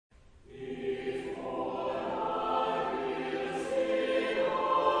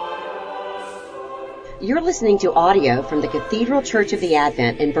You're listening to audio from the Cathedral Church of the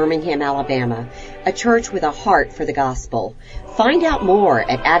Advent in Birmingham, Alabama, a church with a heart for the gospel. Find out more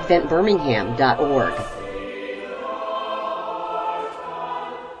at adventbirmingham.org.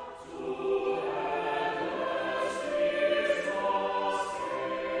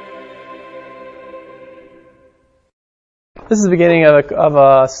 This is the beginning of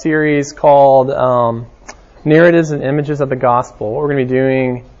a series called Narratives and Images of the Gospel. What we're going to be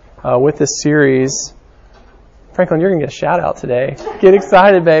doing with this series, Franklin, you're going to get a shout out today. Get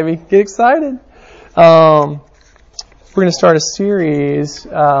excited, baby. Get excited. We're going to start a series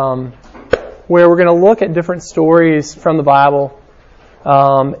where we're going to look at different stories from the Bible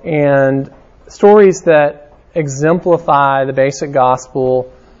and stories that exemplify the basic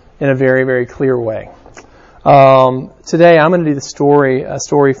gospel in a very, very clear way. Today I'm going to do a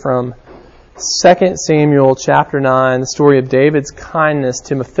story from 2 Samuel chapter 9, the story of David's kindness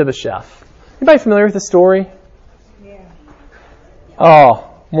to Mephibosheth. Anybody familiar with this story? Yeah. Oh,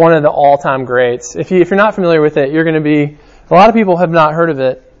 one of the all-time greats. If you're not familiar with it, you're going to be, a lot of people have not heard of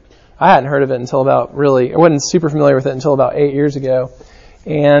it. I hadn't heard of it until I wasn't super familiar with it until about 8 years ago.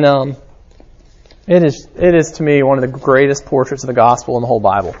 And it is to me one of the greatest portraits of the gospel in the whole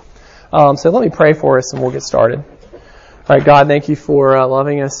Bible. So let me pray for us and we'll get started. All right, God, thank you for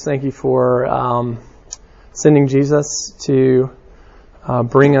loving us. Thank you for sending Jesus to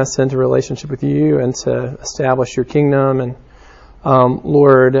bring us into relationship with you and to establish your kingdom. And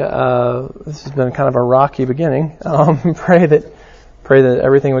Lord, this has been kind of a rocky beginning. Pray that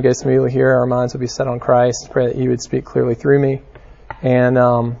everything would go smoothly here. Our minds would be set on Christ. Pray that you would speak clearly through me. And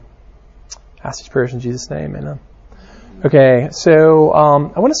ask these prayers in Jesus' name. Amen. Okay, so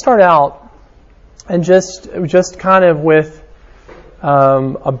I want to start out and just kind of with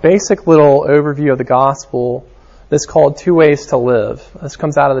a basic little overview of the gospel that's called Two Ways to Live. This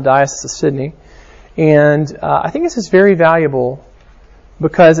comes out of the Diocese of Sydney. And I think this is very valuable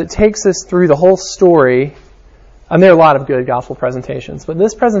because it takes us through the whole story. And there are a lot of good gospel presentations, but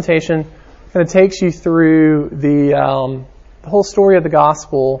this presentation kind of takes you through the whole story of the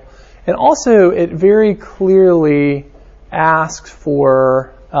gospel. And also it very clearly asks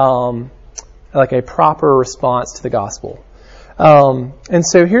for like a proper response to the gospel. And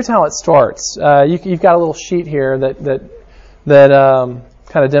so here's how it starts. You've got a little sheet here that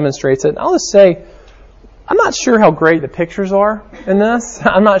kind of demonstrates it. And I'll just say, I'm not sure how great the pictures are in this.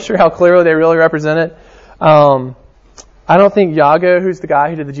 I'm not sure how clearly they really represent it. I don't think Yago, who's the guy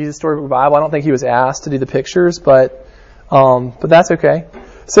who did the Jesus Storybook Bible, I don't think he was asked to do the pictures, but that's okay.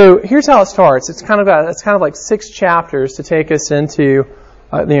 So here's how it starts. It's kind of like 6 chapters to take us into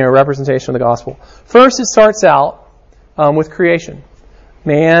representation of the gospel. First, it starts out with creation.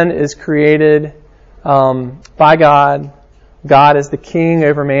 Man is created by God. God is the king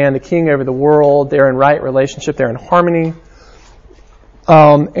over man, the king over the world. They're in right relationship. They're in harmony.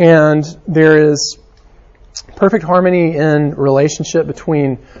 And there is perfect harmony in relationship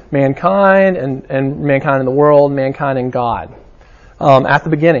between mankind and mankind in the world, mankind and God. At the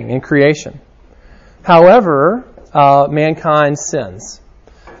beginning, in creation. However, mankind sins.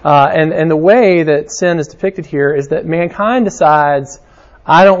 And the way that sin is depicted here is that mankind decides,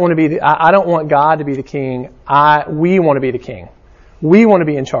 I don't want God to be the king. We want to be the king. We want to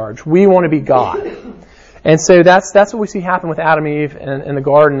be in charge. We want to be God. And so that's what we see happen with Adam and Eve in the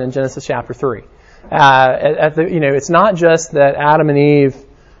garden in Genesis chapter 3. It's not just that Adam and Eve,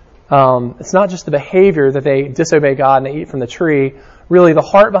 it's not just the behavior that they disobey God and they eat from the tree. Really, the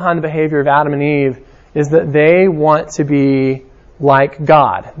heart behind the behavior of Adam and Eve is that they want to be like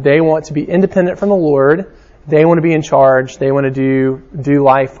God. They want to be independent from the Lord. They want to be in charge. They want to do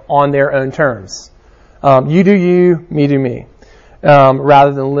life on their own terms. You do you, me do me.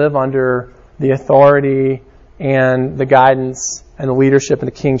 Rather than live under the authority and the guidance and the leadership and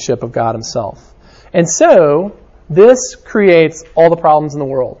the kingship of God himself. And so, this creates all the problems in the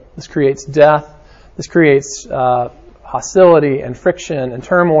world. This creates death. This creates hostility and friction and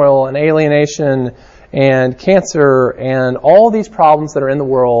turmoil and alienation and cancer, and all these problems that are in the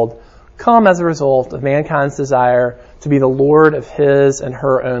world come as a result of mankind's desire to be the Lord of his and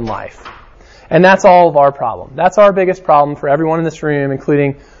her own life. And that's all of our problem. That's our biggest problem for everyone in this room,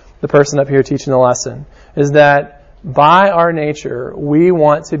 including the person up here teaching the lesson, is that by our nature, we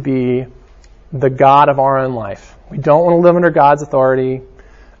want to be the God of our own life. We don't want to live under God's authority.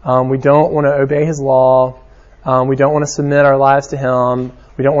 We don't want to obey his law. We don't want to submit our lives to him.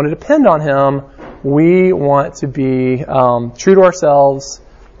 We don't want to depend on him. We want to be true to ourselves.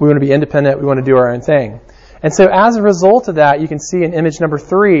 We want to be independent. We want to do our own thing. And so as a result of that, you can see in image number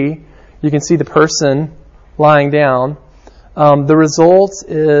 3, you can see the person lying down. The result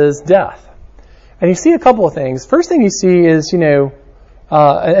is death. And you see a couple of things. First thing you see is,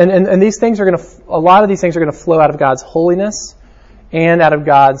 and these things are a lot of these things are going to flow out of God's holiness and out of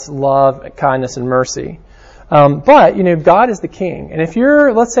God's love, kindness, and mercy. But God is the king. And if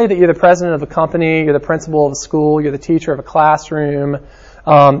let's say that you're the president of a company, you're the principal of a school, you're the teacher of a classroom,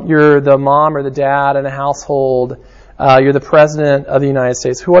 you're the mom or the dad in a household, you're the president of the United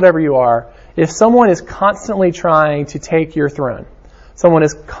States, whatever you are, if someone is constantly trying to take your throne, someone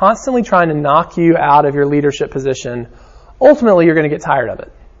is constantly trying to knock you out of your leadership position, ultimately you're going to get tired of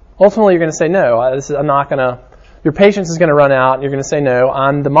it. Ultimately you're going to say, no, your patience is going to run out, and you're going to say, no,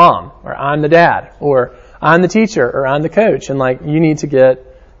 I'm the mom, or I'm the dad, or I'm the teacher, or I'm the coach, and you need to get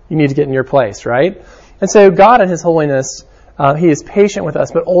in your place, right? And so God in His holiness, He is patient with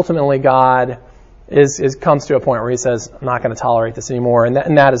us, but ultimately God comes to a point where He says, I'm not going to tolerate this anymore,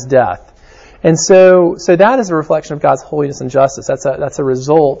 and that is death. And so that is a reflection of God's holiness and justice. That's a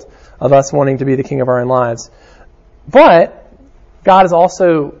result of us wanting to be the king of our own lives. But God is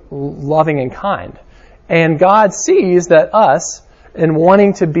also loving and kind. And God sees that us, in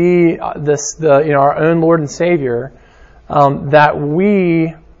wanting to be our own Lord and Savior, that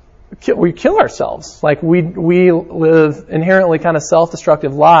we kill ourselves. We live inherently kind of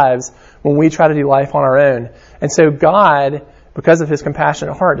self-destructive lives when we try to do life on our own. And so God, because of His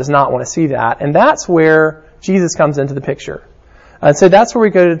compassionate heart, does not want to see that. And that's where Jesus comes into the picture. And so that's where we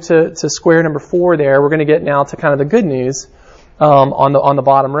go to square number 4 there. We're going to get now to kind of the good news on the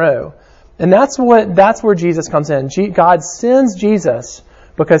bottom row. And that's where Jesus comes in. God sends Jesus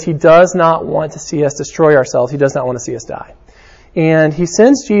because He does not want to see us destroy ourselves. He does not want to see us die. And He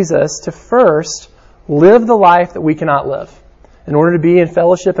sends Jesus to first live the life that we cannot live. In order to be in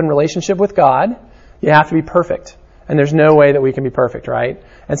fellowship and relationship with God, you have to be perfect. And there's no way that we can be perfect, right?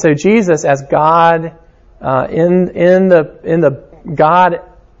 And so Jesus, as God in God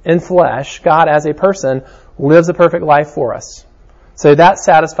in flesh, God as a person, lives a perfect life for us. So that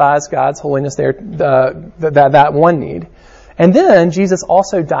satisfies God's holiness there, that one need. And then Jesus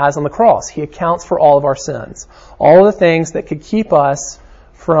also dies on the cross. He accounts for all of our sins. All of the things that could keep us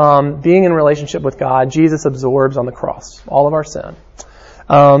from being in relationship with God, Jesus absorbs on the cross. All of our sin.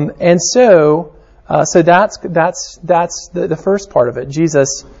 So that's the first part of it.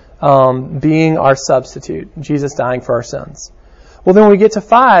 Jesus being our substitute. Jesus dying for our sins. Well, then when we get to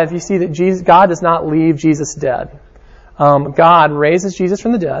 5, you see that God does not leave Jesus dead. God raises Jesus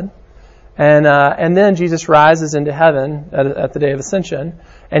from the dead, and then Jesus rises into heaven at the day of ascension,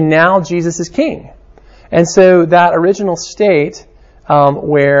 and now Jesus is king. And so that original state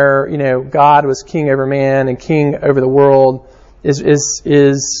where God was king over man and king over the world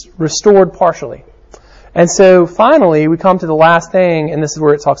is restored partially. And so finally we come to the last thing, and this is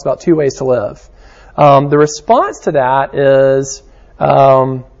where it talks about 2 ways to live. The response to that is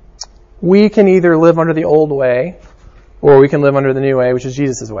we can either live under the old way, or we can live under the new way, which is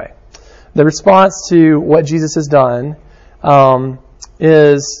Jesus' way. The response to what Jesus has done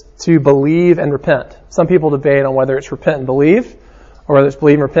is to believe and repent. Some people debate on whether it's repent and believe, or whether it's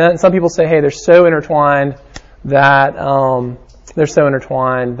believe and repent. And some people say, hey, they're so intertwined that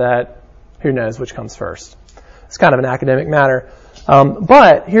who knows which comes first. It's kind of an academic matter.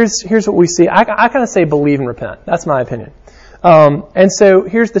 But here's what we see. I kind of say believe and repent. That's my opinion. And so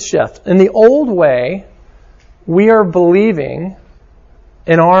here's the shift. In the old way, we are believing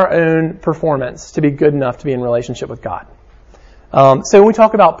in our own performance to be good enough to be in relationship with God. So when we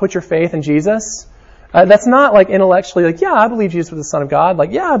talk about put your faith in Jesus, that's not like intellectually yeah, I believe Jesus was the Son of God.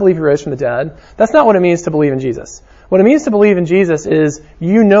 Yeah, I believe He rose from the dead. That's not what it means to believe in Jesus. What it means to believe in Jesus is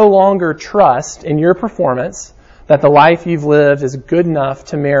you no longer trust in your performance that the life you've lived is good enough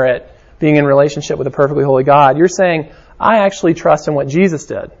to merit being in relationship with a perfectly holy God. You're saying, I actually trust in what Jesus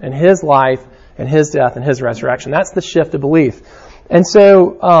did, in His life, and His death, and His resurrection. That's the shift of belief. And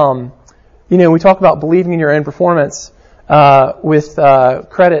so, we talk about believing in your own performance with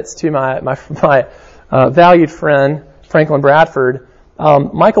credits to my valued friend, Franklin Bradford.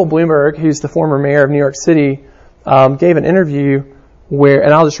 Michael Bloomberg, who's the former mayor of New York City, gave an interview where,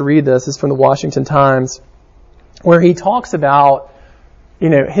 and I'll just read this, it's from the Washington Times, where he talks about, he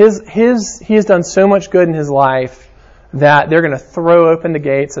has done so much good in his life that they're going to throw open the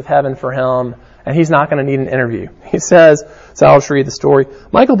gates of heaven for him, and he's not going to need an interview. He says, so I'll just read the story.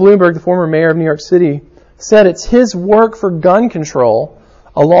 Michael Bloomberg, the former mayor of New York City, said it's his work for gun control,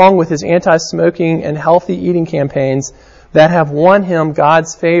 along with his anti-smoking and healthy eating campaigns, that have won him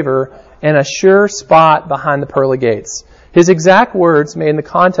God's favor and a sure spot behind the pearly gates. His exact words, made in the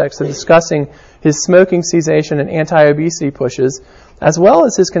context of discussing his smoking cessation and anti-obesity pushes, as well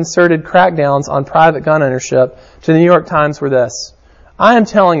as his concerted crackdowns on private gun ownership, to the New York Times were this: I am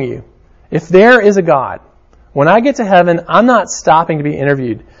telling you, If there is a God, when I get to heaven, I'm not stopping to be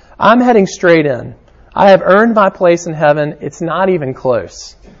interviewed. I'm heading straight in. I have earned my place in heaven. It's not even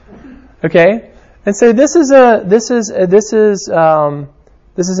close. Okay? And so this is an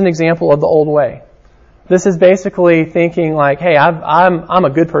example of the old way. This is basically thinking like, hey, I'm a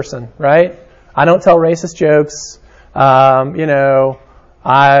good person, right? I don't tell racist jokes. I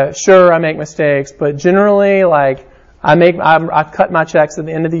make mistakes, but generally, like, I cut my checks at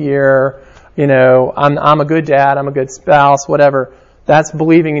the end of the year. I'm a good dad. I'm a good spouse. Whatever. That's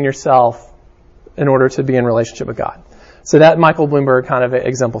believing in yourself in order to be in relationship with God. So that Michael Bloomberg kind of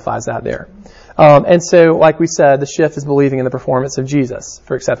exemplifies that there. And so, like we said, the shift is believing in the performance of Jesus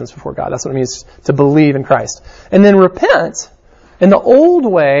for acceptance before God. That's what it means to believe in Christ. And then repent. In the old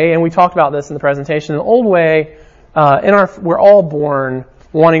way, and we talked about this in the presentation, in the old way, we're all born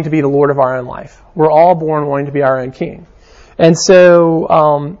wanting to be the Lord of our own life. We're all born wanting to be our own king. And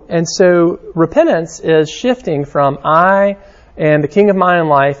so repentance is shifting from I am the king of my own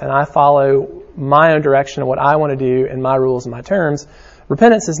life and I follow my own direction of what I want to do and my rules and my terms.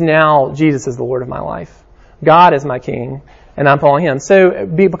 Repentance is now Jesus is the Lord of my life. God is my king and I'm following him. So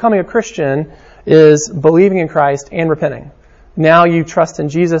becoming a Christian is believing in Christ and repenting. Now you trust in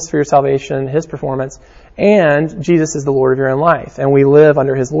Jesus for your salvation, his performance, and Jesus is the Lord of your own life, and we live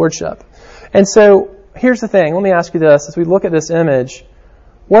under his lordship. And so here's the thing. Let me ask you this. As we look at this image,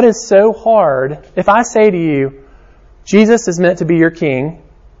 what is so hard if I say to you, Jesus is meant to be your king,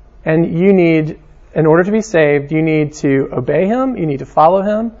 and in order to be saved, you need to obey him, you need to follow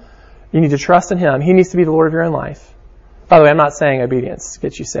him, you need to trust in him. He needs to be the Lord of your own life. By the way, I'm not saying obedience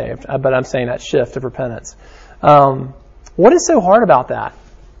gets you saved, but I'm saying that shift of repentance. What is so hard about that?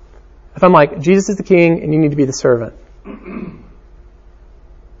 If I'm like, Jesus is the king and you need to be the servant.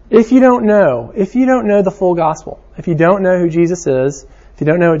 If you don't know the full gospel, if you don't know who Jesus is, if you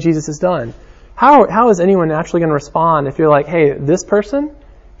don't know what Jesus has done, how is anyone naturally going to respond if you're like, hey, this person,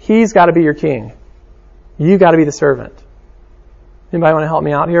 he's got to be your king. You got to be the servant. Anybody want to help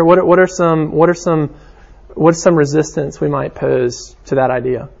me out here? What's some resistance we might pose to that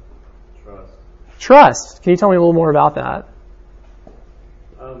idea? Trust. Can you tell me a little more about that?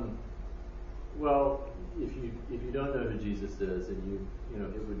 Well, if you don't know who Jesus is, and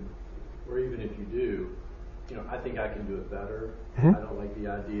it would, or even if you do, I think I can do it better. Mm-hmm. I don't like the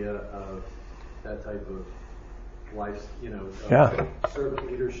idea of that type of life,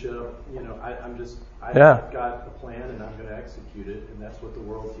 servant leadership. I've got a plan and I'm going to execute it, and that's what the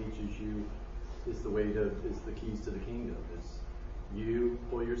world teaches you is the keys to the kingdom. You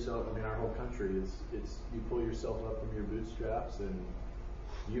pull yourself, our whole country you pull yourself up from your bootstraps and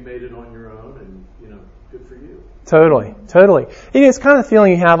you made it on your own and, good for you. Totally. It's kind of the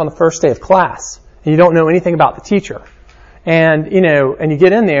feeling you have on the first day of class and you don't know anything about the teacher. And, and you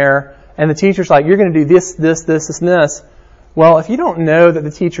get in there and the teacher's like, you're going to do this, and this. Well, if you don't know that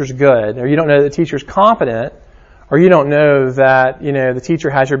the teacher's good or you don't know that the teacher's competent or you don't know that, the teacher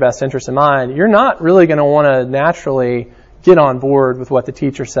has your best interest in mind, you're not really going to want to naturally get on board with what the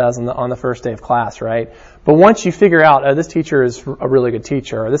teacher says on the first day of class, right? But once you figure out, this teacher is a really good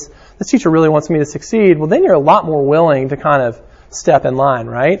teacher, or this teacher really wants me to succeed, well, then you're a lot more willing to kind of step in line,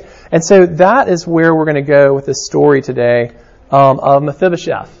 right? And so that is where we're going to go with this story today of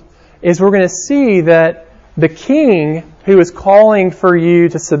Mephibosheth, is we're going to see that the king who is calling for you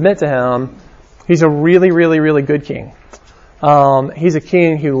to submit to him, he's a really, really, really good king. He's a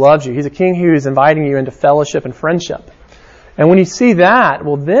king who loves you. He's a king who is inviting you into fellowship and friendship. And when you see that,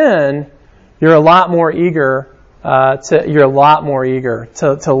 well, then you're a lot more eager to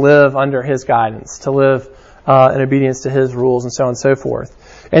live under his guidance, to live in obedience to his rules, and so on and so forth.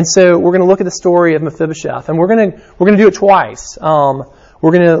 And so we're going to look at the story of Mephibosheth, and we're going to do it twice. We're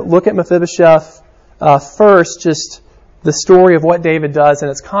going to look at Mephibosheth first, just the story of what David does in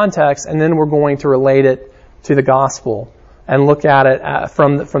its context, and then we're going to relate it to the gospel and look at it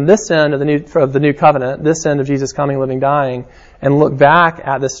from this end of the new covenant, this end of Jesus coming, living, dying, and look back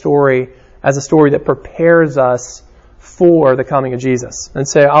at the story as a story that prepares us for the coming of Jesus. And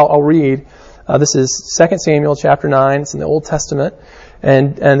so I'll read. This is 2 Samuel chapter 9. It's in the Old Testament.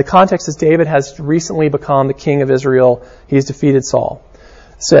 And the context is David has recently become the king of Israel. He has defeated Saul.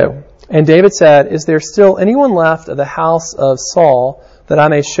 So, and David said, "Is there still anyone left of the house of Saul that I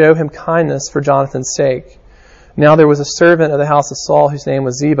may show him kindness for Jonathan's sake?" Now there was a servant of the house of Saul whose name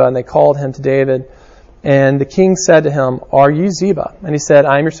was Ziba, and they called him to David. And the king said to him, "Are you Ziba?" And he said,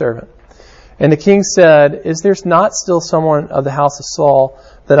 "I am your servant." And the king said, "Is there not still someone of the house of Saul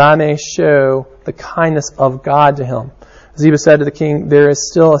that I may show the kindness of God to him?" Ziba said to the king, "There is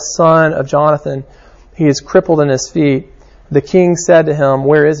still a son of Jonathan. He is crippled in his feet." the king said to him,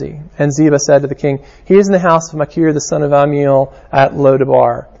 "Where is he?" And Ziba said to the king, "He is in the house of Machir, the son of Ammiel, at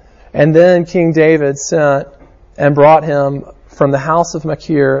Lo-debar." And then King David sent and brought him from the house of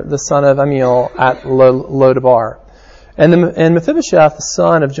Machir, the son of Ammiel, at Lo-debar. And Mephibosheth, the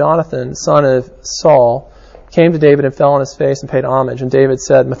son of Jonathan, son of Saul, came to David and fell on his face and paid homage. And David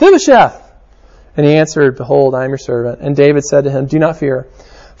said, "Mephibosheth!" And he answered, "Behold, I am your servant." And David said to him, "Do not fear,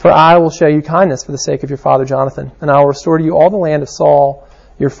 for I will show you kindness for the sake of your father Jonathan. And I will restore to you all the land of Saul,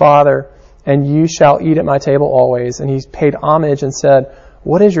 your father, and you shall eat at my table always." And he paid homage and said,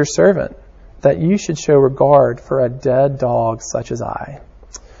 "What is your servant, that you should show regard for a dead dog such as I?"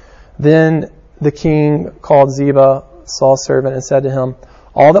 Then the king called Ziba, Saul's servant, and said to him,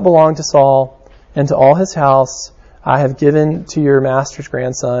 "All that belonged to Saul and to all his house I have given to your master's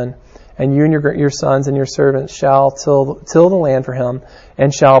grandson, and you and your sons and your servants shall till the land for him,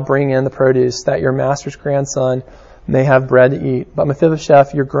 and shall bring in the produce, that your master's grandson may have bread to eat. But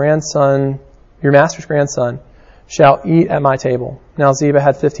Mephibosheth, your master's grandson, shall eat at my table." Now Ziba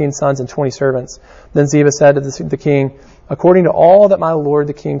had 15 sons and 20 servants. Then Ziba said to the king, "According to all that my lord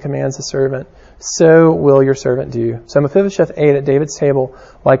the king commands his servant, so will your servant do." So Mephibosheth ate at David's table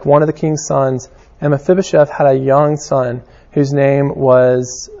like one of the king's sons. And Mephibosheth had a young son whose name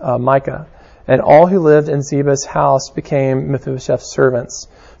was Micah. And all who lived in Ziba's house became Mephibosheth's servants.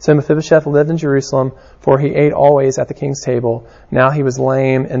 So Mephibosheth lived in Jerusalem, for he ate always at the king's table. Now he was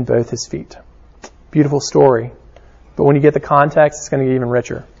lame in both his feet. Beautiful story. But when you get the context, it's going to get even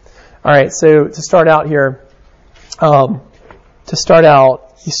richer. All right, so to start out here, you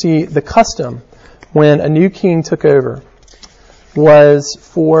see the custom when a new king took over was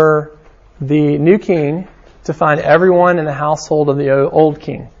for the new king to find everyone in the household of the old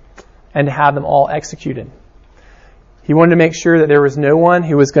king and to have them all executed. He wanted to make sure that there was no one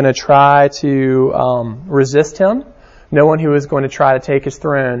who was going to try to resist him, no one who was going to try to take his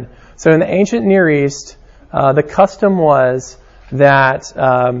throne. So in the ancient Near East, the custom was that,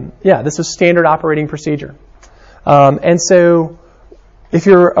 this was standard operating procedure. And so if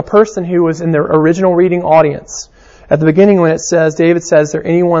you're a person who was in the original reading audience, at the beginning when it says, David says, "Is there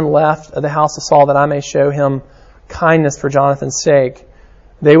anyone left of the house of Saul that I may show him kindness for Jonathan's sake?"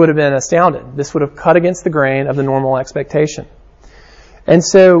 they would have been astounded. This would have cut against the grain of the normal expectation. And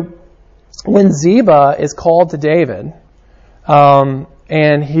so when Ziba is called to David,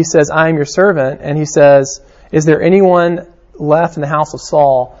 and he says, "I am your servant," and he says, "Is there anyone left in the house of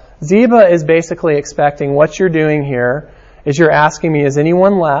Saul?" Ziba is basically expecting what you're doing here is you're asking me, is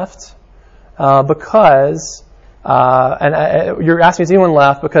anyone left? You're asking, is anyone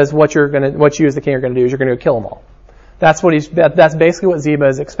left? Because what you as the king are going to do is you're going to go kill them all. That's basically what Ziba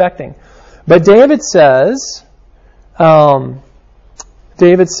is expecting. But David says that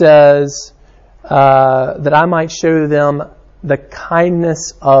I might show them the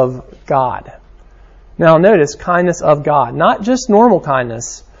kindness of God. Now notice, kindness of God. Not just normal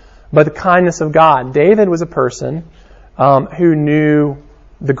kindness, but the kindness of God. David was a person who knew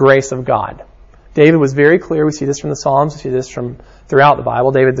the grace of God. David was very clear. We see this from the Psalms. We see this from throughout the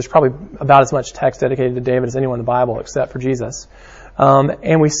Bible. There's probably about as much text dedicated to David as anyone in the Bible except for Jesus.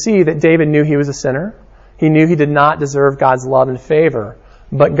 And we see that David knew he was a sinner. He knew he did not deserve God's love and favor,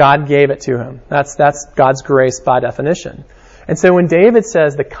 but God gave it to him. That's God's grace by definition. And so when David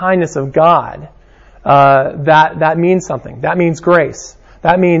says the kindness of God, that means something. That means grace.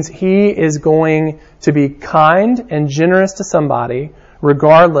 That means he is going to be kind and generous to somebody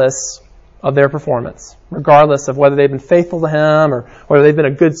regardless of their performance, regardless of whether they've been faithful to him or whether they've been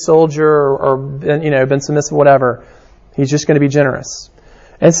a good soldier or been submissive, whatever. He's just going to be generous.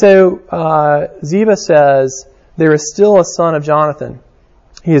 And so Ziba says, "There is still a son of Jonathan.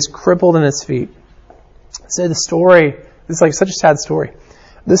 He is crippled in his feet." So the story, it's like such a sad story.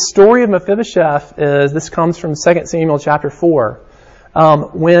 The story of Mephibosheth this comes from 2 Samuel chapter 4.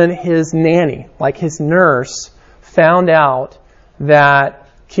 When his nanny, like his nurse, found out that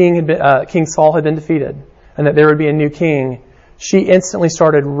King Saul had been defeated and that there would be a new king, she instantly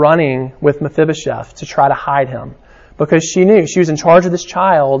started running with Mephibosheth to try to hide him because she knew she was in charge of this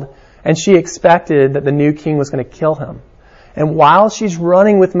child and she expected that the new king was going to kill him. And while she's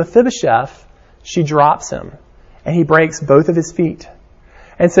running with Mephibosheth, she drops him and he breaks both of his feet.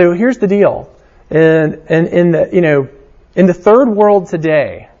 And so here's the deal. In the third world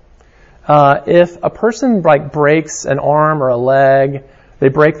today, if a person breaks an arm or a leg, they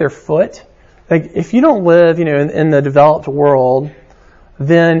break their foot. If you don't live, in the developed world,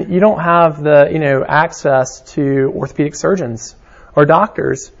 then you don't have the, access to orthopedic surgeons or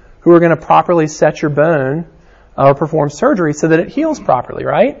doctors who are going to properly set your bone or perform surgery so that it heals properly,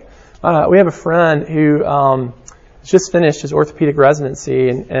 right? We have a friend who just finished his orthopedic residency,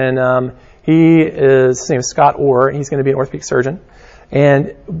 and his name is Scott Orr, and he's going to be an orthopedic surgeon.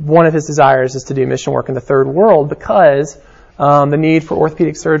 And one of his desires is to do mission work in the third world because the need for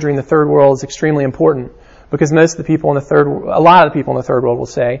orthopedic surgery in the third world is extremely important. Because most of the people in a lot of the people in the third world will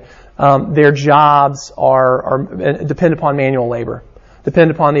say, their jobs are depend upon manual labor,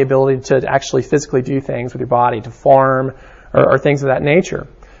 depend upon the ability to actually physically do things with your body, to farm or things of that nature.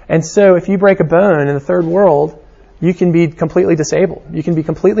 And so if you break a bone in the third world, you can be completely disabled. You can be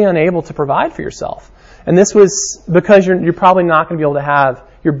completely unable to provide for yourself. And this was because you're probably not going to be able to have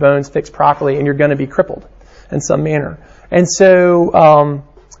your bones fixed properly, and you're going to be crippled in some manner. And so,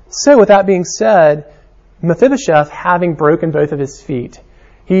 with that being said, Mephibosheth, having broken both of his feet,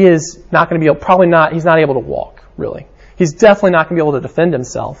 he is not going to be he's not able to walk, really. He's definitely not going to be able to defend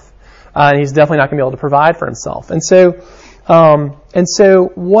himself. And he's definitely not going to be able to provide for himself. And so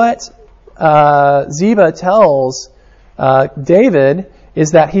what Ziba tells David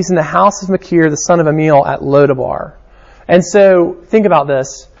is that he's in the house of Machir, the son of Amiel, at Lodabar. And so think about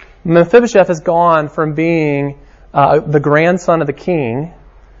this. Mephibosheth has gone from being the grandson of the king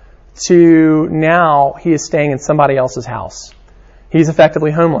to now he is staying in somebody else's house. He's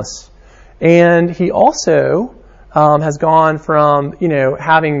effectively homeless. And he also has gone from,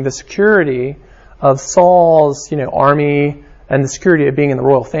 having the security of Saul's, army and the security of being in the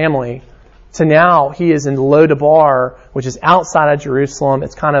royal family to now he is in Lodabar, which is outside of Jerusalem.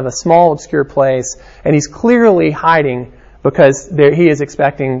 It's kind of a small, obscure place, and he's clearly hiding because he is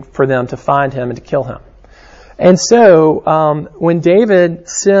expecting for them to find him and to kill him. And so when David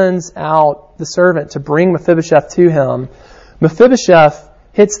sends out the servant to bring Mephibosheth to him, Mephibosheth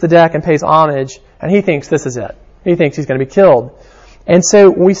hits the deck and pays homage, and he thinks this is it. He thinks he's going to be killed. And so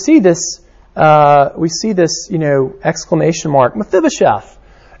we see this, exclamation mark, Mephibosheth.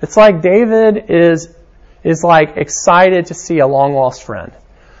 It's like David is like excited to see a long lost friend.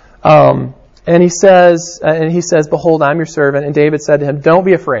 And he says, behold, I'm your servant. And David said to him, don't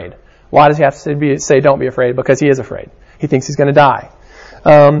be afraid. Why does he have to say don't be afraid? Because he is afraid. He thinks he's going to die.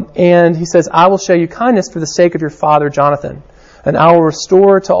 And he says, I will show you kindness for the sake of your father Jonathan. And I will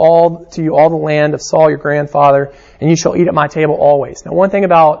restore to you all the land of Saul your grandfather, and you shall eat at my table always. Now, one thing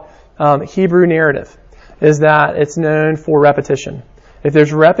about Hebrew narrative is that it's known for repetition. If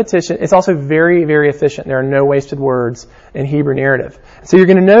there's repetition, it's also very, very efficient. There are no wasted words in Hebrew narrative. So you're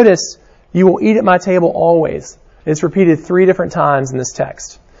going to notice, you will eat at my table always. It's repeated 3 different times in this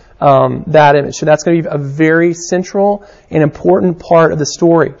text. That image. So that's going to be a very central and important part of the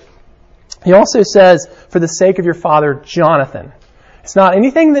story. He also says, for the sake of your father Jonathan. It's not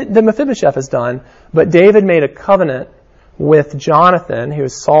anything that Mephibosheth has done, but David made a covenant with Jonathan, who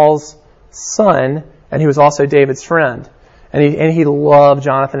was Saul's son, and he was also David's friend. And he loved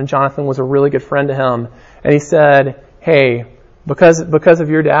Jonathan, and Jonathan was a really good friend to him. And he said, hey, because of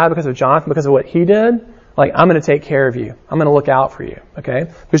your dad, because of Jonathan, because of what he did, I'm going to take care of you. I'm going to look out for you,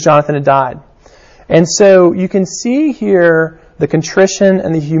 okay? Because Jonathan had died. And so you can see here the contrition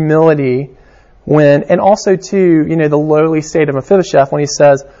and the humility and also too, the lowly state of Mephibosheth when he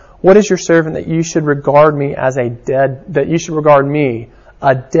says, what is your servant that you should regard me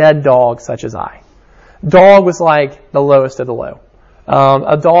a dead dog such as I? Dog was like the lowest of the low.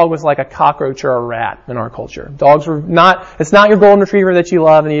 A dog was like a cockroach or a rat in our culture. Dogs were it's not your golden retriever that you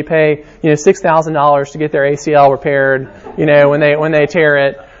love and you pay, $6,000 to get their ACL repaired, when they tear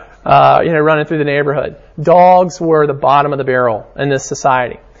it, running through the neighborhood. Dogs were the bottom of the barrel in this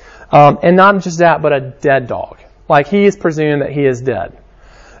society. And not just that, but a dead dog. He is presumed that he is dead.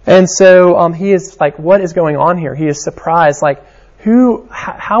 And so, he is like, what is going on here? He is surprised,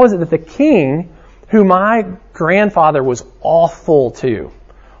 how is it that the king, who my grandfather was awful to,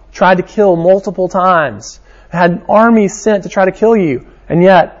 tried to kill multiple times, had armies sent to try to kill you, and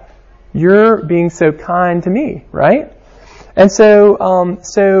yet you're being so kind to me, right? And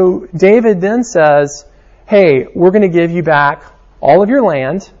so David then says, hey, we're going to give you back all of your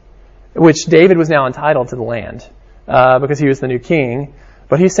land, which David was now entitled to the land because he was the new king.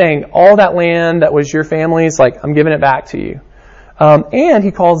 But he's saying, all that land that was your family's, I'm giving it back to you. And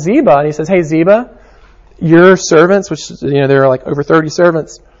he calls Ziba, and he says, hey, Ziba, your servants, which, there are over 30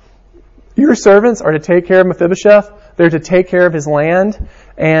 servants, your servants are to take care of Mephibosheth. They're to take care of his land.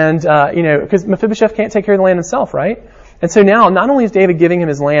 And, because Mephibosheth can't take care of the land himself, right? And so now, not only is David giving him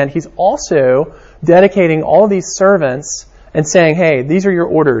his land, he's also dedicating all of these servants and saying, hey, these are your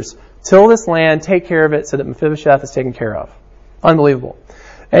orders. Till this land, take care of it so that Mephibosheth is taken care of. Unbelievable.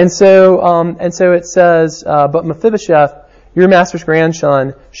 And so it says, but Mephibosheth, your master's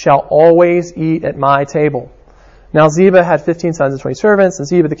grandson, shall always eat at my table. Now Ziba had 15 sons and 20 servants, and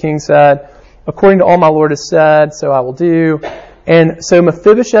Ziba the king said, According to all my Lord has said, so I will do. And so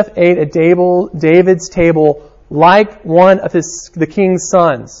Mephibosheth ate at David's table like one of the king's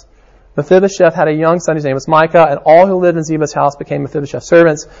sons. Mephibosheth had a young son whose name was Micah, and all who lived in Ziba's house became Mephibosheth's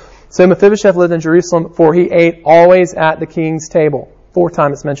servants. So Mephibosheth lived in Jerusalem, for he ate always at the king's table. 4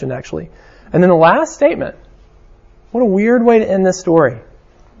 times it's mentioned, actually. And then the last statement. What a weird way to end this story.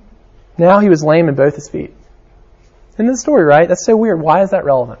 Now he was lame in both his feet. End of the story, right? That's so weird. Why is that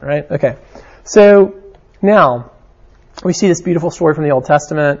relevant, right? Okay. So now we see this beautiful story from the Old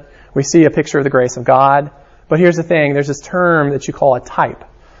Testament. We see a picture of the grace of God. But here's the thing. There's this term that you call a type.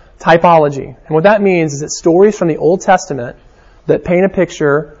 Typology. And what that means is it's stories from the Old Testament that paint a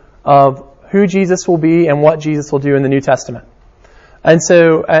picture of who Jesus will be and what Jesus will do in the New Testament. And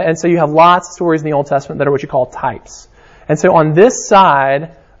so you have lots of stories in the Old Testament that are what you call types. And so on this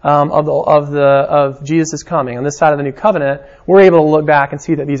side of Jesus' coming, on this side of the New Covenant, we're able to look back and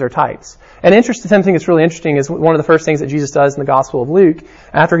see that these are types. And something that's really interesting is one of the first things that Jesus does in the Gospel of Luke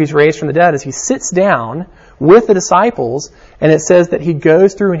after he's raised from the dead is he sits down with the disciples, and it says that he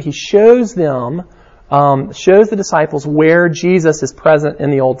goes through and he shows the disciples where Jesus is present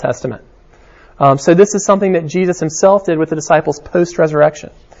in the Old Testament. So this is something that Jesus himself did with the disciples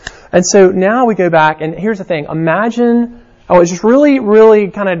post-resurrection. And so now we go back, and here's the thing. Just really, really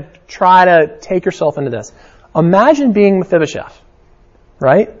kind of try to take yourself into this. Imagine being Mephibosheth,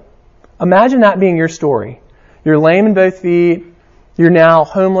 right? Imagine that being your story. You're lame in both feet. You're now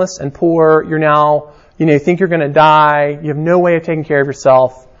homeless and poor. You're now, think you're going to die. You have no way of taking care of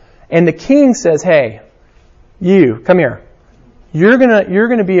yourself. And the king says, hey, you, come here. You're going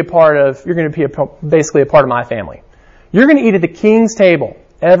to be basically a part of my family. You're going to eat at the king's table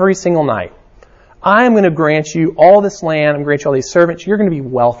every single night. I am going to grant you all this land. I'm going to grant you all these servants. You're going to be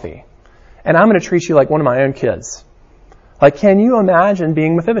wealthy. And I'm going to treat you like one of my own kids. Like, can you imagine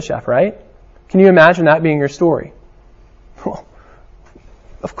being Mephibosheth, right? Can you imagine that being your story? Well,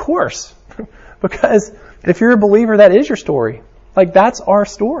 of course. Because if you're a believer, that is your story. Like, that's our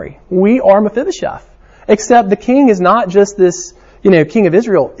story. We are Mephibosheth. Except the king is not just this, king of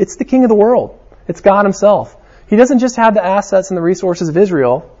Israel. It's the king of the world. It's God himself. He doesn't just have the assets and the resources of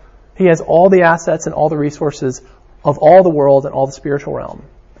Israel. He has all the assets and all the resources of all the world and all the spiritual realm.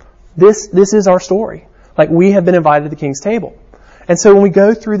 This is our story. Like, we have been invited to the king's table. And so when we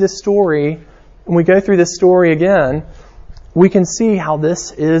go through this story again, we can see how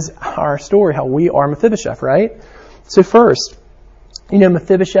this is our story, how we are Mephibosheth, right? So first,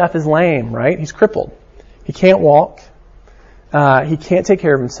 Mephibosheth is lame, right? He's crippled. He can't walk. He can't take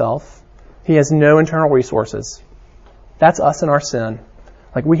care of himself. He has no internal resources. That's us in our sin.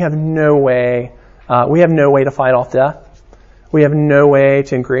 Like, we have no way to fight off death. We have no way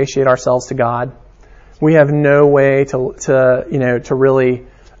to ingratiate ourselves to God. We have no way to really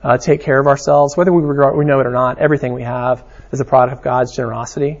take care of ourselves. Whether we know it or not, everything we have is a product of God's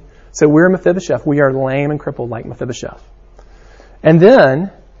generosity. So we're Mephibosheth. We are lame and crippled like Mephibosheth. And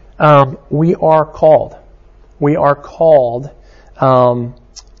then we are called. We are called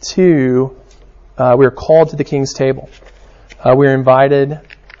to the king's table. We are invited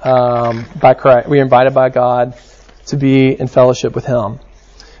by Christ. We are invited by God to be in fellowship with Him.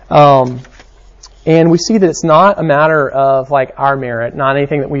 And we see that it's not a matter of like our merit, not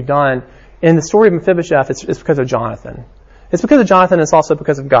anything that we've done. In the story of Mephibosheth, it's because of Jonathan. It's because of Jonathan. It's also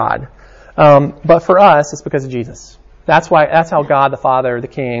because of God. But for us, it's because of Jesus. That's how God the Father, the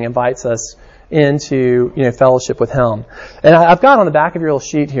King, invites us into fellowship with Him. And I've got on the back of your little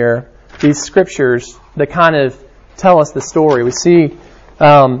sheet here these scriptures that kind of tell us the story. We see,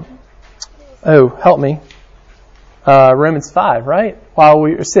 help me, Romans 5, right?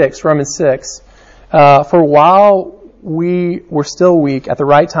 Romans 6. For while we were still weak, at the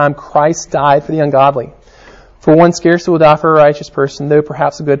right time Christ died for the ungodly. For one scarcely will die for a righteous person, though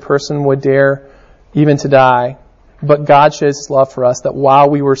perhaps a good person would dare even to die. But God shows His love for us, that while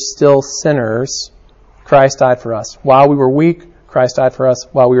we were still sinners, Christ died for us. While we were weak, Christ died for us.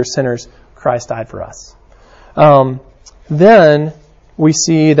 While we were sinners, Christ died for us. Then we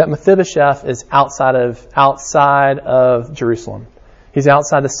see that Mephibosheth is outside of Jerusalem. He's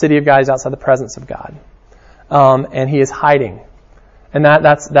outside the city of God. He's outside the presence of God. And he is hiding. And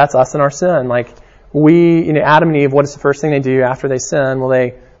that's us in our sin. Like, Adam and Eve, what is the first thing they do after they sin? Well,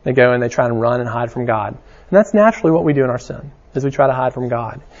 they go and they try to run and hide from God. And that's naturally what we do in our sin, is we try to hide from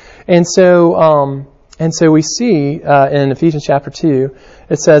God. And so we see in Ephesians chapter 2,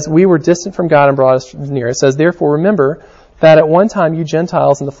 it says, we were distant from God and brought us near. It says, therefore remember that at one time you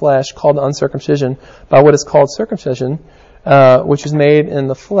Gentiles in the flesh, called the uncircumcision by what is called circumcision, which is made in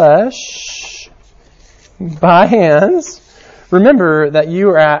the flesh by hands, Remember that you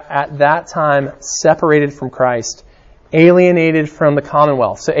are at that time separated from Christ, alienated from the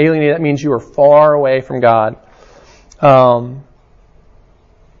commonwealth. So alienated, that means you are far away from God.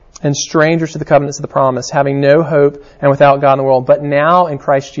 And strangers to the covenants of the promise, having no hope and without God in the world. But now in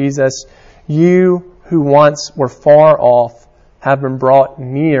Christ Jesus, you who once were far off have been brought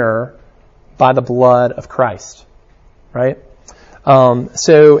near by the blood of Christ. Right?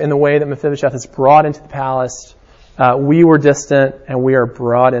 So in the way that Mephibosheth is brought into the palace, we were distant and we are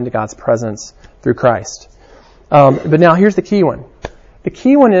brought into God's presence through Christ. But now here's the key one. The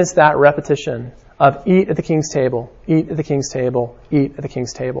key one is that repetition of eat at the king's table, eat at the king's table, eat at the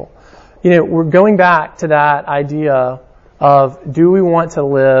king's table. We're going back to that idea of, do we want to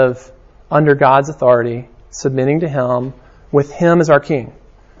live under God's authority, submitting to Him, with Him as our King,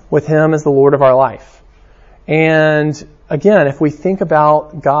 with Him as the Lord of our life? And again, if we think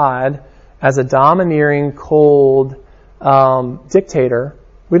about God as a domineering, cold dictator,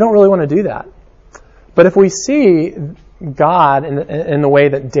 we don't really want to do that. But if we see God in the way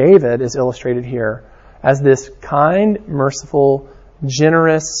that David is illustrated here, as this kind, merciful,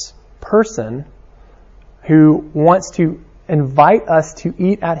 generous person who wants to invite us to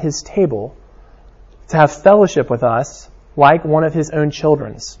eat at his table, to have fellowship with us like one of his own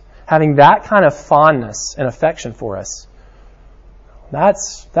children's, having that kind of fondness and affection for us,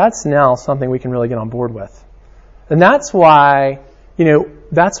 that's now something we can really get on board with. And that's why, this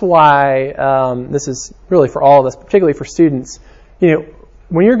is really for all of us, particularly for students.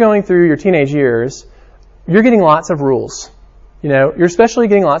 When you're going through your teenage years, you're getting lots of rules. You're especially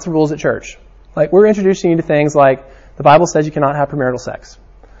getting lots of rules at church. Like, we're introducing you to things like the Bible says you cannot have premarital sex.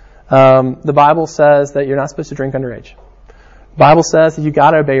 The Bible says that you're not supposed to drink underage. The Bible says that you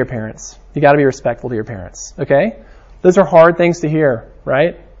got to obey your parents. You got to be respectful to your parents. Okay? Those are hard things to hear,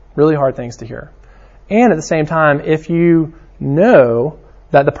 right? Really hard things to hear. And at the same time, if you know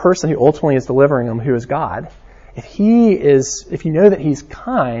that the person who ultimately is delivering them, who is God, if you know that He's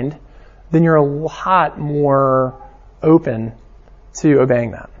kind, then you're a lot more open to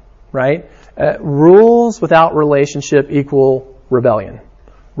obeying that, right? Rules without relationship equal rebellion.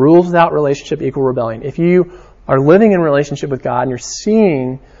 Rules without relationship equal rebellion. If you are living in relationship with God and you're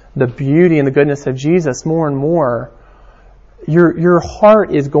seeing the beauty and the goodness of Jesus more and more, your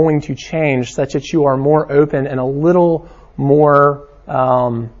heart is going to change such that you are more open and a little more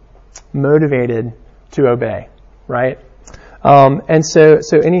motivated to obey, right? And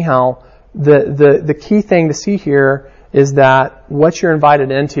so anyhow, the key thing to see here is that what you're invited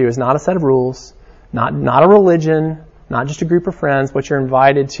into is not a set of rules, not a religion, not just a group of friends. What you're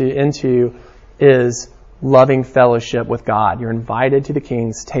invited into is loving fellowship with God. You're invited to the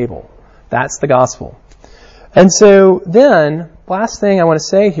King's table. That's the gospel. And so then, last thing I want to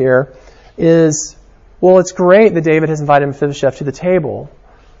say here is, well, it's great that David has invited Mephibosheth to the table.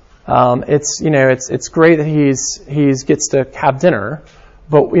 It's great that he gets to have dinner,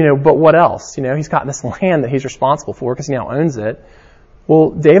 but what else? He's got this land that he's responsible for because he now owns it.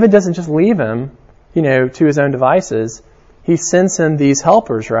 Well, David doesn't just leave him, to his own devices. He sends him these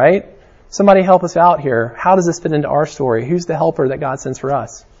helpers, right? Somebody help us out here. How does this fit into our story? Who's the helper that God sends for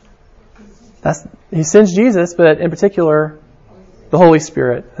us? He sends Jesus, but in particular, the Holy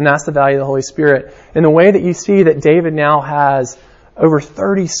Spirit. And that's the value of the Holy Spirit. In the way that you see that David now has over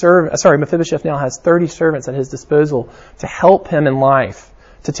 30 servants, Mephibosheth now has 30 servants at his disposal to help him in life,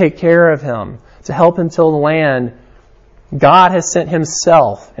 to take care of him, to help him till the land. God has sent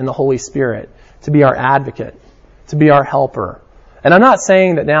Himself in the Holy Spirit to be our advocate, to be our helper. And I'm not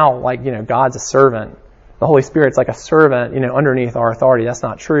saying that now, God's a servant. The Holy Spirit's like a servant, underneath our authority. That's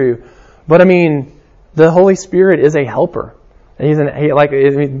not true. But the Holy Spirit is a helper.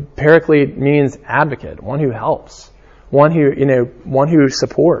 And Paraclete means advocate, one who helps, one who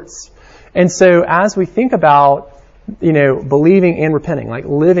supports. And so as we think about, believing and repenting, like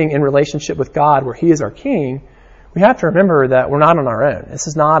living in relationship with God where He is our King, we have to remember that we're not on our own. This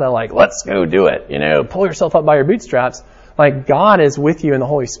is not let's go do it, pull yourself up by your bootstraps. God is with you in the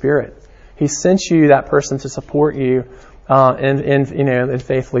Holy Spirit. He sent you that person to support you in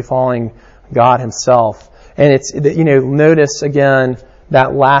faithfully following God Himself. And it's, notice again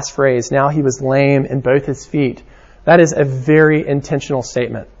that last phrase, now he was lame in both his feet. That is a very intentional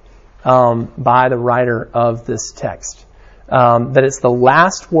statement by the writer of this text. That it's the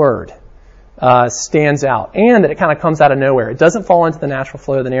last word stands out, and that it kind of comes out of nowhere. It doesn't fall into the natural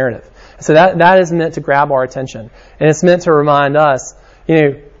flow of the narrative. So that is meant to grab our attention. And it's meant to remind us,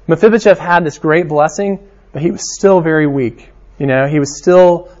 Mephibosheth had this great blessing, but he was still very weak. He was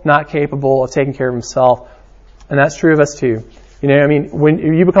still not capable of taking care of himself. And that's true of us too. When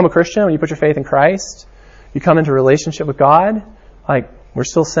you become a Christian, when you put your faith in Christ, you come into a relationship with God, like, we're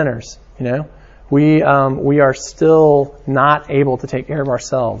still sinners, you know? We are still not able to take care of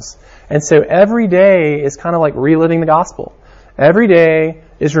ourselves. And so every day is kind of like reliving the gospel. Every day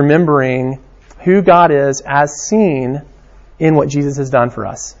is remembering who God is as seen in what Jesus has done for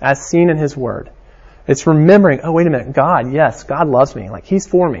us, as seen in His Word. It's remembering, oh, wait a minute, God, yes, God loves me. Like, He's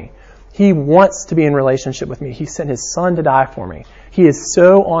for me. He wants to be in relationship with me. He sent His Son to die for me. He is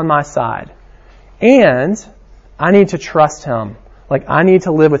so on my side. And I need to trust Him. Like, I need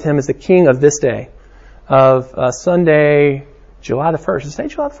to live with Him as the King of this day, of Sunday, July the 1st. Is today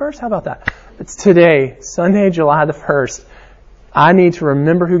July the 1st? How about that? It's today, Sunday, July the 1st. I need to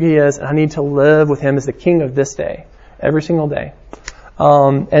remember who He is, and I need to live with Him as the King of this day, every single day.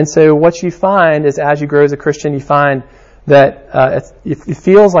 And so what you find is, as you grow as a Christian, you find that it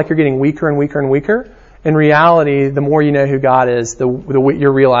feels like you're getting weaker and weaker and weaker. In reality, the more you know who God is,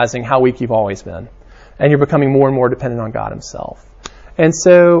 you're realizing how weak you've always been. And you're becoming more and more dependent on God Himself. And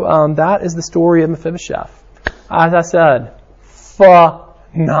so that is the story of Mephibosheth. As I said,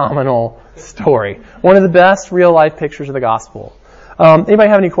 phenomenal story. One of the best real-life pictures of the gospel. Anybody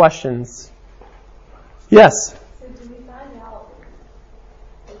have any questions? Yes? So do we find out,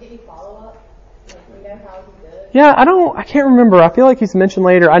 like, any follow-up? Like, we know how he did? Yeah, I can't remember. I feel like he's mentioned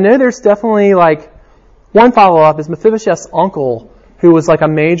later. I know there's definitely, like, one follow-up is Mephibosheth's uncle, who was like a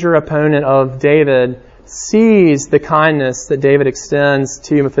major opponent of David, sees the kindness that David extends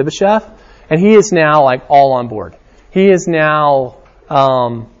to Mephibosheth, and he is now, like, all on board. He is now,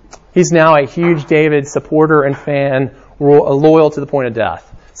 he's now a huge David supporter and fan, loyal to the point of death.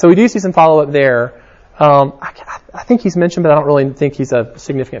 So we do see some follow-up there. I think he's mentioned, but I don't really think he's a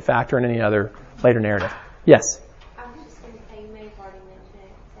significant factor in any other later narrative. Yes? I was just going to say, you may have already mentioned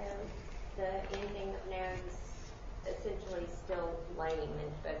it, so the ending of Nairn's essentially still laying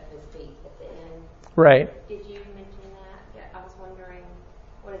in both his feet at the end. Right. Did you mention that? Yeah, I was wondering,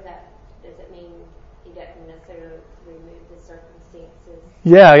 what does it mean he doesn't necessarily remove the circumstances?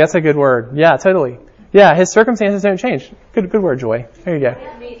 Yeah, that's a good word. Yeah, totally. Yeah, his circumstances don't change. Good word, Joy. There you go.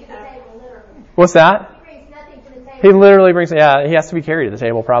 What's that? He brings nothing to the table. He literally brings, yeah, he has to be carried to the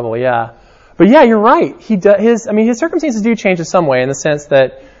table probably, yeah. But yeah, you're right. His circumstances do change in some way in the sense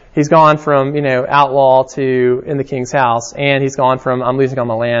that he's gone from, outlaw to in the king's house, and he's gone from I'm losing all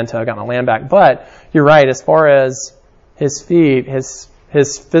my land to I got my land back. But you're right, as far as his feet, his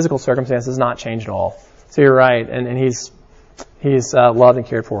physical circumstances not changed at all. So you're right, and he's loved and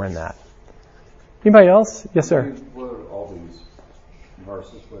cared for in that. Anybody else? Yes, sir. Where are all these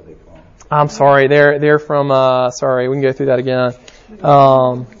verses? Where are they from? I'm sorry, they're from. Sorry, we can go through that again.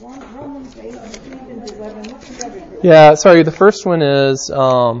 Yeah, sorry. The first one is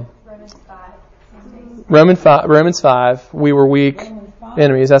Romans 5. We were weak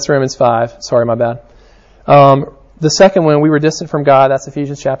enemies. That's Romans 5. Sorry, my bad. The second one, we were distant from God. That's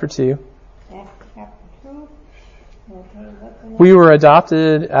Ephesians chapter 2. We were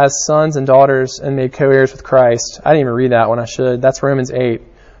adopted as sons and daughters and made co-heirs with Christ. I didn't even read that one. I should. That's Romans 8.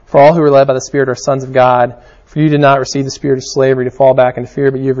 For all who are led by the Spirit are sons of God. For you did not receive the spirit of slavery to fall back into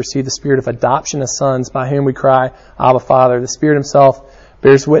fear, but you have received the spirit of adoption as sons, by whom we cry, Abba, Father. The Spirit Himself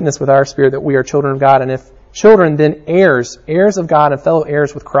bears witness with our spirit that we are children of God. And if children, then heirs of God and fellow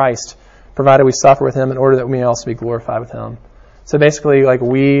heirs with Christ, provided we suffer with Him in order that we may also be glorified with Him. So basically, like,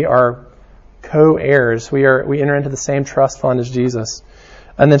 we are co-heirs. We enter into the same trust fund as Jesus.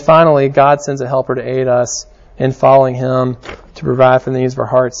 And then finally, God sends a helper to aid us in following Him to provide for the needs of our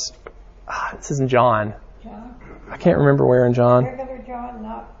hearts. This is in John. I can't remember where in John. Regular John,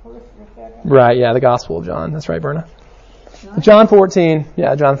 not first or second. Right, yeah, the Gospel of John. That's right, Berna. John 14.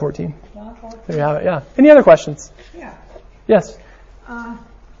 Yeah, John 14. John 14. There you have it, yeah. Any other questions? Yeah. Yes.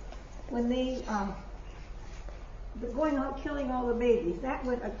 When they going out killing all the babies, that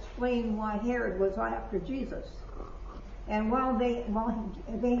would explain why Herod was after Jesus. And while they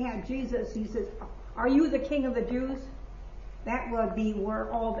had Jesus, he says, "Are you the king of the Jews?" That would be where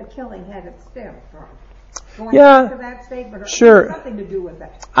all the killing had its stem from. Going back to that statement, sure. It has nothing to do with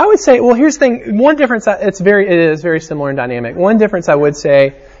that. I would say, well, here's the thing. One difference, it is very similar in dynamic. One difference I would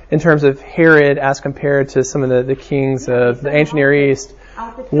say in terms of Herod as compared to some of the kings of the ancient Near East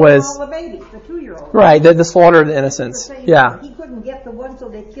was all the babies, the 2-year-olds. Right, the slaughter of the innocents. Yeah. He couldn't get the one, so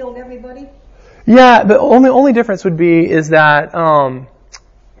they killed everybody. Yeah, the only difference would be is that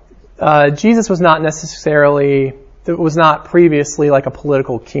Jesus was not necessarily, was not previously like a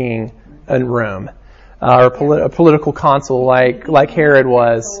political king in Rome. Or a political consul like Herod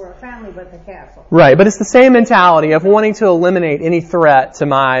was. Or a family with a castle. Right, but it's the same mentality of wanting to eliminate any threat to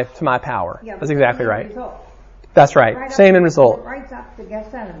my power. Yeah, that's exactly right. That's right. Same end result. Right up to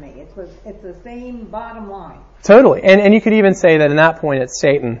Gethsemane. It's the same bottom line. Totally. And you could even say that in that point it's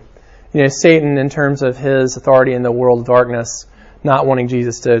Satan. Satan in terms of his authority in the world of darkness, not wanting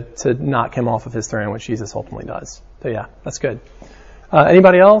Jesus to knock him off of his throne, which Jesus ultimately does. So yeah, that's good.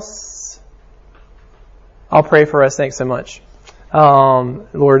 Anybody else? I'll pray for us. Thanks so much.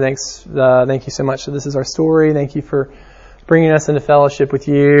 Lord, thanks. Thank you so much. So this is our story. Thank you for bringing us into fellowship with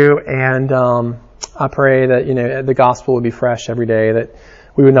you. And I pray that the gospel would be fresh every day. That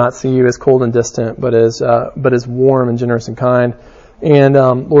we would not see you as cold and distant, but as warm and generous and kind. And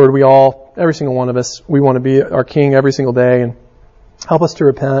Lord, every single one of us, we want to be our King every single day, and help us to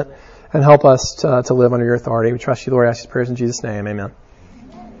repent and help us to live under your authority. We trust you, Lord. I ask these prayers in Jesus' name. Amen.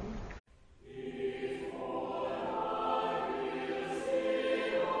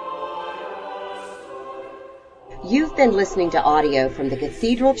 You've been listening to audio from the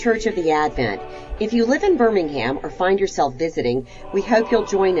Cathedral Church of the Advent. If you live in Birmingham or find yourself visiting, we hope you'll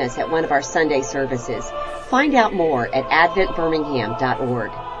join us at one of our Sunday services. Find out more at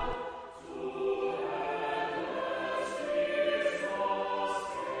adventbirmingham.org.